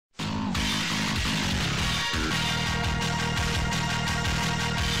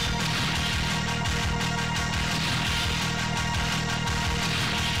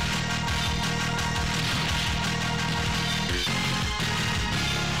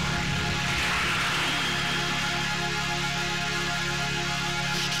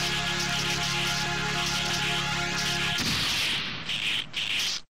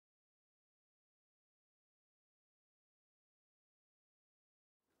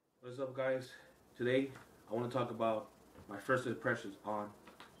What's up, guys? Today I want to talk about my first impressions on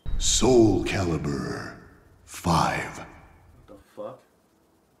Soul Calibur 5. what the fuck.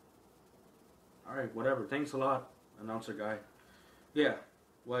 Alright, whatever. Thanks a lot, announcer guy. Yeah,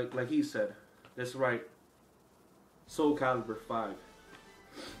 like he said, that's right. Soul Calibur 5.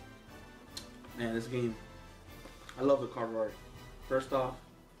 Man, this game, I love the cover art. First off,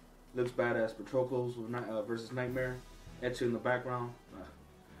 looks badass. Patroclus versus Nightmare, etched in the background.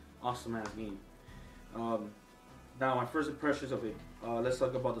 Awesome ass game. Now, my first impressions of it. Let's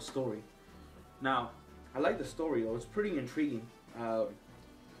talk about the story. Now, I like the story though. It's pretty intriguing. You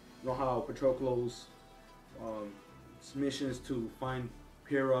know how Patroclus' mission is to find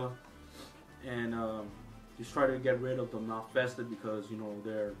Pyrrha, and he's trying to get rid of the Malfested because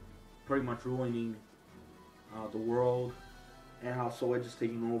they're pretty much ruining the world, and how Soul Edge is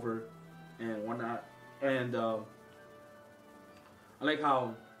taking over and whatnot. And I like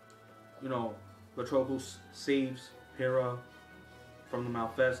how Patroclus saves Pyrrha from the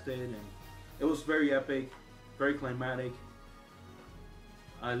Malfested, and it was very epic, very climatic.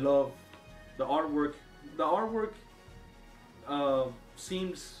 I love the artwork. The artwork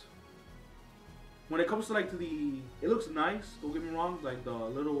seems, when it comes to it looks nice. Don't get me wrong. Like the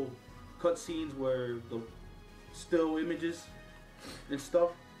little cut scenes where the still images and stuff.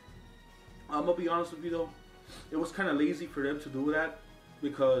 I'm gonna be honest with you though, it was kind of lazy for them to do that,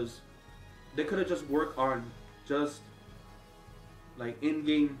 because they could have just worked on just like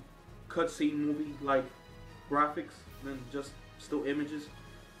in-game cutscene movie like graphics than just still images.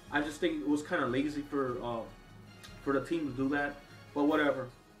 I just think it was kind of lazy for the team to do that, but whatever.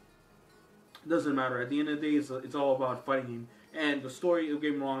 It doesn't matter. At the end of the day, it's all about fighting, and the story. Don't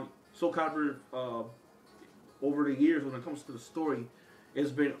get me wrong, Soul Calibur over the years, when it comes to the story,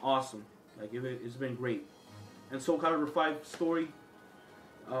 it's been awesome. Like it's been great, and Soul Calibur 5 story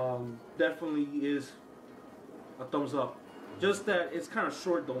definitely is a thumbs up. Just that it's kind of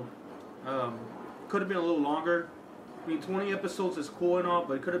short though. Could have been a little longer. I mean, 20 episodes is cool and all,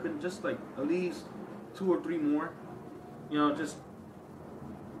 but it could have been just like at least 2 or 3 more. Just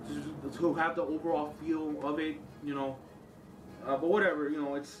to have the overall feel of it. But whatever.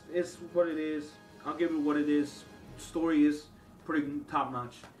 It's what it is. I'll give it what it is. Story is pretty top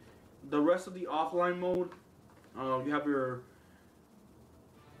notch. The rest of the offline mode, you have your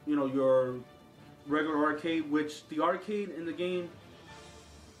regular arcade, which the arcade in the game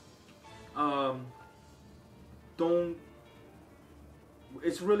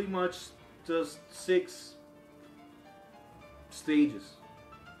it's really much just 6 stages.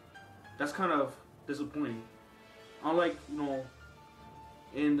 That's kind of disappointing. Unlike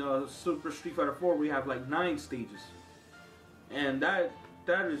in Super Street Fighter 4, we have like 9 stages, and that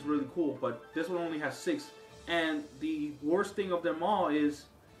is really cool. But this one only has 6, and the worst thing of them all is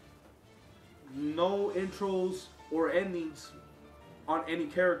no intros or endings on any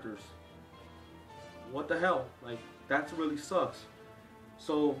characters. What the hell? Like, that really sucks.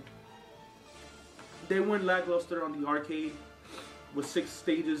 So they went lackluster on the arcade with 6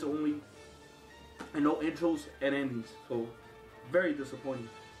 stages only and no intros and endings. So very disappointing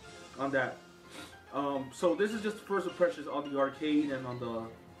on that. So this is just the first impressions on the arcade and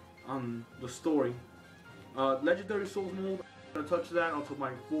on the story. Legendary Souls mode, I'm gonna touch that until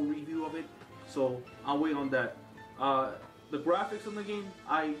my full review of it. So I'll wait on that. The graphics in the game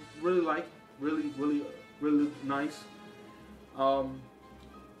I really like, really nice. I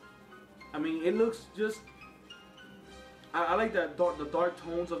mean, it looks just. I like that the dark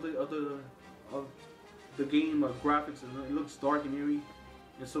tones of the game graphics, and it looks dark and eerie.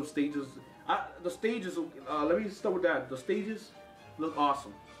 And some stages. The stages. Let me start with that. The stages look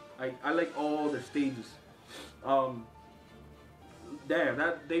awesome. I like all the stages.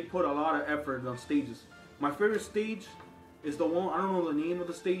 That they put a lot of effort on stages. My favorite stage is the one, I don't know the name of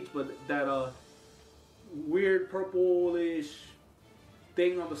the stage, but that weird purplish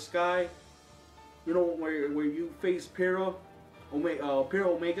thing on the sky. Where you face Pyrrha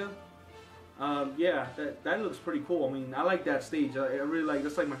Omega. Yeah, that looks pretty cool. I mean, I like that stage. I really like.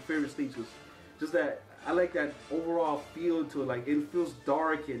 That's like my favorite stage. Just that I like that overall feel to it. Like, it feels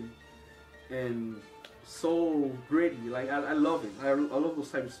dark and so gritty. Like, I love it. I love those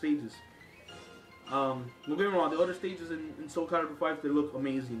type of stages. Don't get me wrong, the other stages in Soul Calibur 5, they look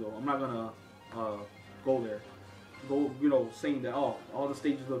amazing though. I'm not gonna go there. Saying that all the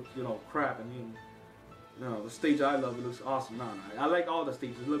stages look crap, and the stage I love, it looks awesome. No, I like all the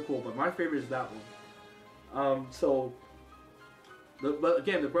stages, they look cool, but my favorite is that one. But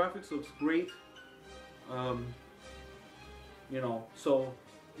again, the graphics looks great. So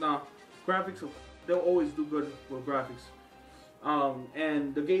graphics, they'll always do good with graphics.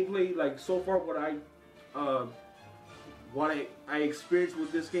 And the gameplay, like so far, uh, what I experienced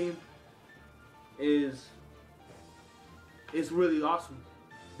with this game is really awesome.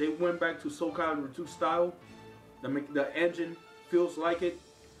 They went back to Soul Calibur 2 style. The engine feels like it,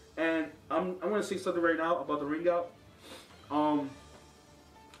 and I'm gonna say something right now about the ring out.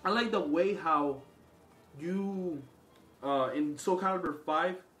 I like the way how you in Soul Calibur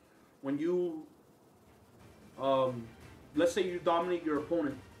 5, when you let's say you dominate your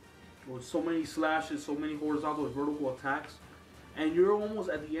opponent with so many slashes, so many horizontal and vertical attacks, and you're almost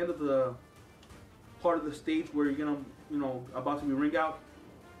at the end of the part of the stage where you're gonna, about to be ring out.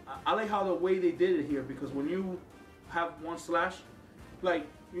 I like how the way they did it here, because when you have one slash, like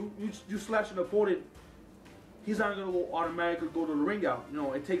you slash an opponent, he's not gonna automatically go to the ring out.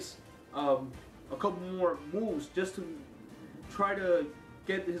 It takes a couple more moves just to try to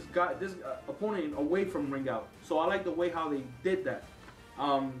get this opponent away from ring out. So I like the way how they did that.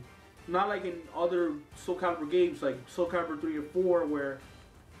 Not like in other Soul Calibur games like Soul Calibur 3 or 4, where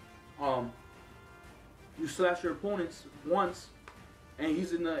you slash your opponents once and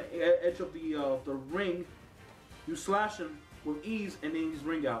he's in the edge of the ring. You slash him with ease and then he's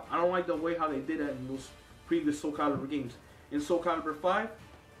ring out. I don't like the way how they did that in those previous Soul Calibur games. In Soul Calibur 5,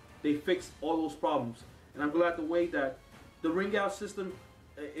 they fixed all those problems, and I'm glad the way that the ring out system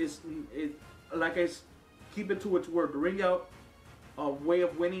keep it to its word. The ring out way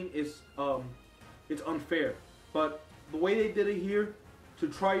of winning is it's unfair, but the way they did it here, to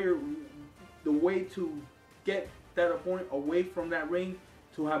try the way to get that opponent away from that ring,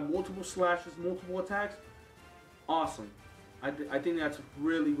 to have multiple slashes, multiple attacks, awesome. I think that's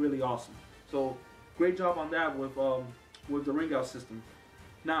really, really awesome. So great job on that with the ring out system.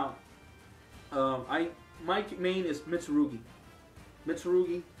 Now, my main is Mitsurugi.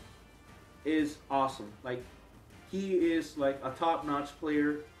 Mitsurugi is awesome. Like, he is like a top-notch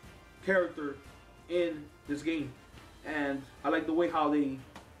character in this game, and I like the way how they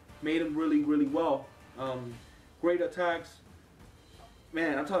made him really, really well. Great attacks.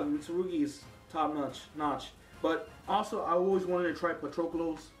 Man, I'm talking Mitsurugi is top-notch. But also, I always wanted to try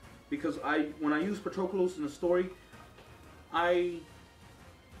Patroclus, because when I used Patroclus in the story, I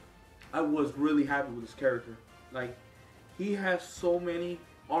was really happy with his character. Like, he has so many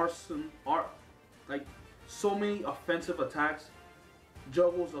so many offensive attacks,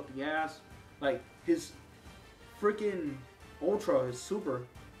 juggles up the ass. Like, his freaking ultra, his super,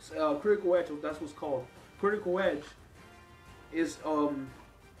 critical edge, that's what's called. Critical edge is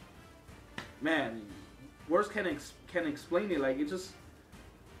man, words can't explain it. Like, it just,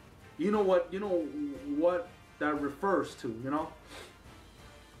 you know what that refers to,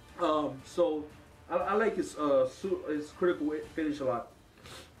 so I like his critical finish a lot.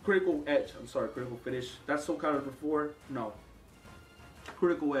 Critical edge. I'm sorry, critical finish. That's Soul Calibur 4. No.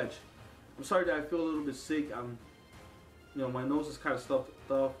 Critical edge. I'm sorry that I feel a little bit sick. My nose is kind of stuffed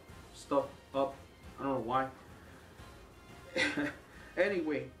up. I don't know why.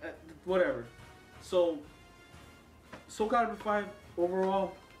 Anyway, whatever. So, Soul Calibur 5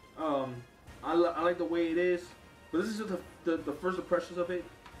 overall, I like the way it is. But this is just the first impressions of it.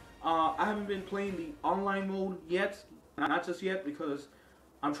 I haven't been playing the online mode yet. Not just yet, because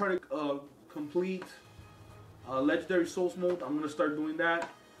I'm trying to complete Legendary Souls mode. I'm going to start doing that.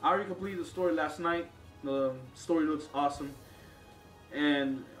 I already completed the story last night. The story looks awesome.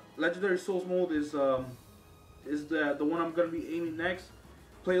 And Legendary Souls mode is the one I'm going to be aiming next.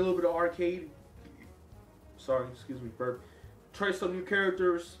 Play a little bit of arcade. Sorry, excuse me, burp. Try some new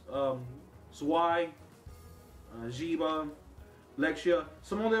characters. Zwei, Jiba, Lexia.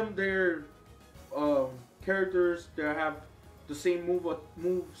 Some of them, they're characters that have the same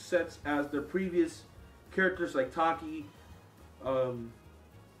move sets as their previous characters, like Taki,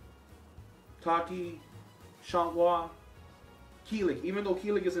 Shanghua, Keelik. Even though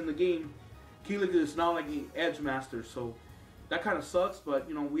Keelik is in the game, Keelik is not like the Edge Master, so that kind of sucks. But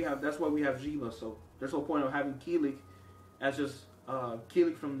that's why we have Jiba. So there's no point of having Keelik as just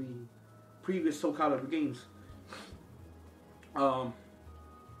Keelik from the previous Soul Calibur games. A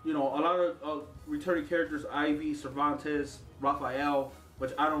lot of returning characters: Ivy, Cervantes, Raphael,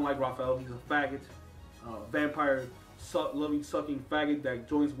 which I don't like Raphael. He's a faggot, vampire, loving, sucking faggot that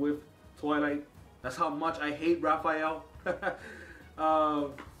joins with Twilight. That's how much I hate Raphael. I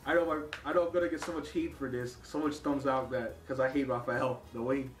know I'm gonna get so much heat for this, so much thumbs out, that because I hate Raphael. The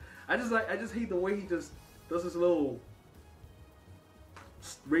way I just hate the way he just does this little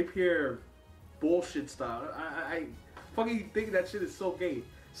rapier bullshit style. I fucking think that shit is so gay,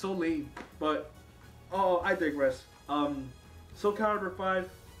 so lame. But I digress. Soul Calibur 5,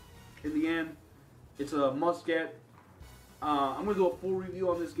 in the end, it's a must get. I'm gonna do a full review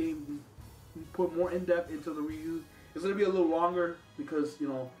on this game, put more in depth into the review. It's gonna be a little longer because you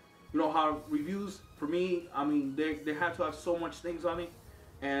know how reviews for me. I mean, they have to have so much things on it,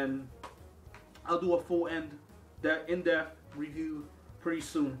 and I'll do a full in-depth review pretty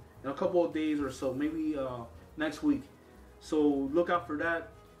soon, in a couple of days or so, maybe next week. So look out for that.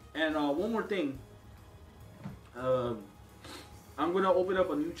 And one more thing, I'm gonna open up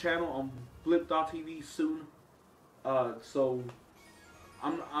a new channel on Blip.tv soon. So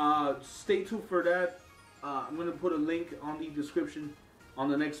stay tuned for that. I'm gonna put a link on the description on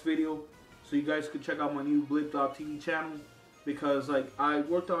the next video, so you guys can check out my new Blip.tv channel, because like I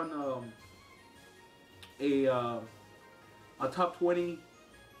worked on a top 20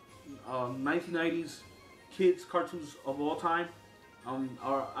 1990s kids cartoons of all time.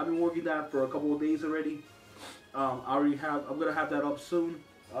 I've been working that for a couple of days already. I'm gonna have that up soon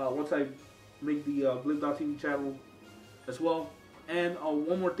once I make the Blip.tv channel as well. And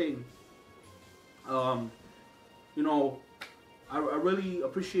one more thing, you know, I really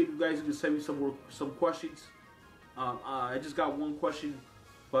appreciate you guys who can send me some questions. I just got one question,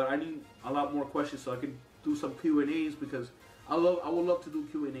 but I need a lot more questions so I can do some Q&As, because I would love to do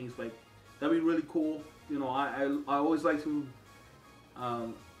Q&As. Like, that'd be really cool. You know, I always like to,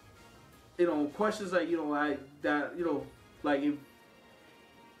 you know, questions that like if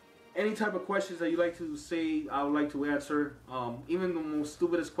any type of questions that you like to say, I would like to answer. Even the most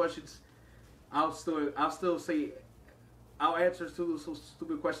stupidest questions, I'll still say, I'll answer to those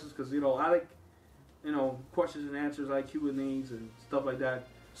stupid questions, because you know I like, you know, questions and answers, like Q&As and stuff like that.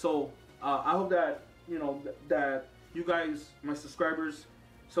 So I hope that that you guys, my subscribers,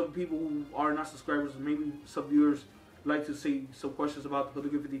 some people who are not subscribers, maybe some viewers, like to say some questions about the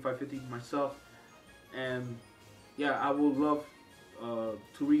Hooligan 5550 myself, and yeah, I would love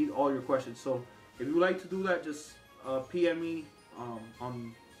to read all your questions. So if you would like to do that, just PM me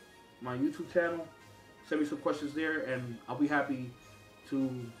on my YouTube channel, send me some questions there, and I'll be happy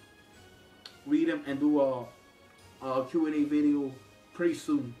to read them and do a Q&A video pretty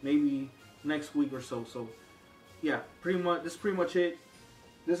soon, maybe next week or so. So yeah, this is pretty much it.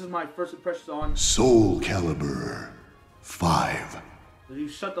 This is my first impressions on Soul Calibur 5. You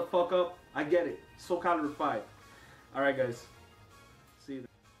shut the fuck up. I get it. Soul Calibur 5. Alright guys.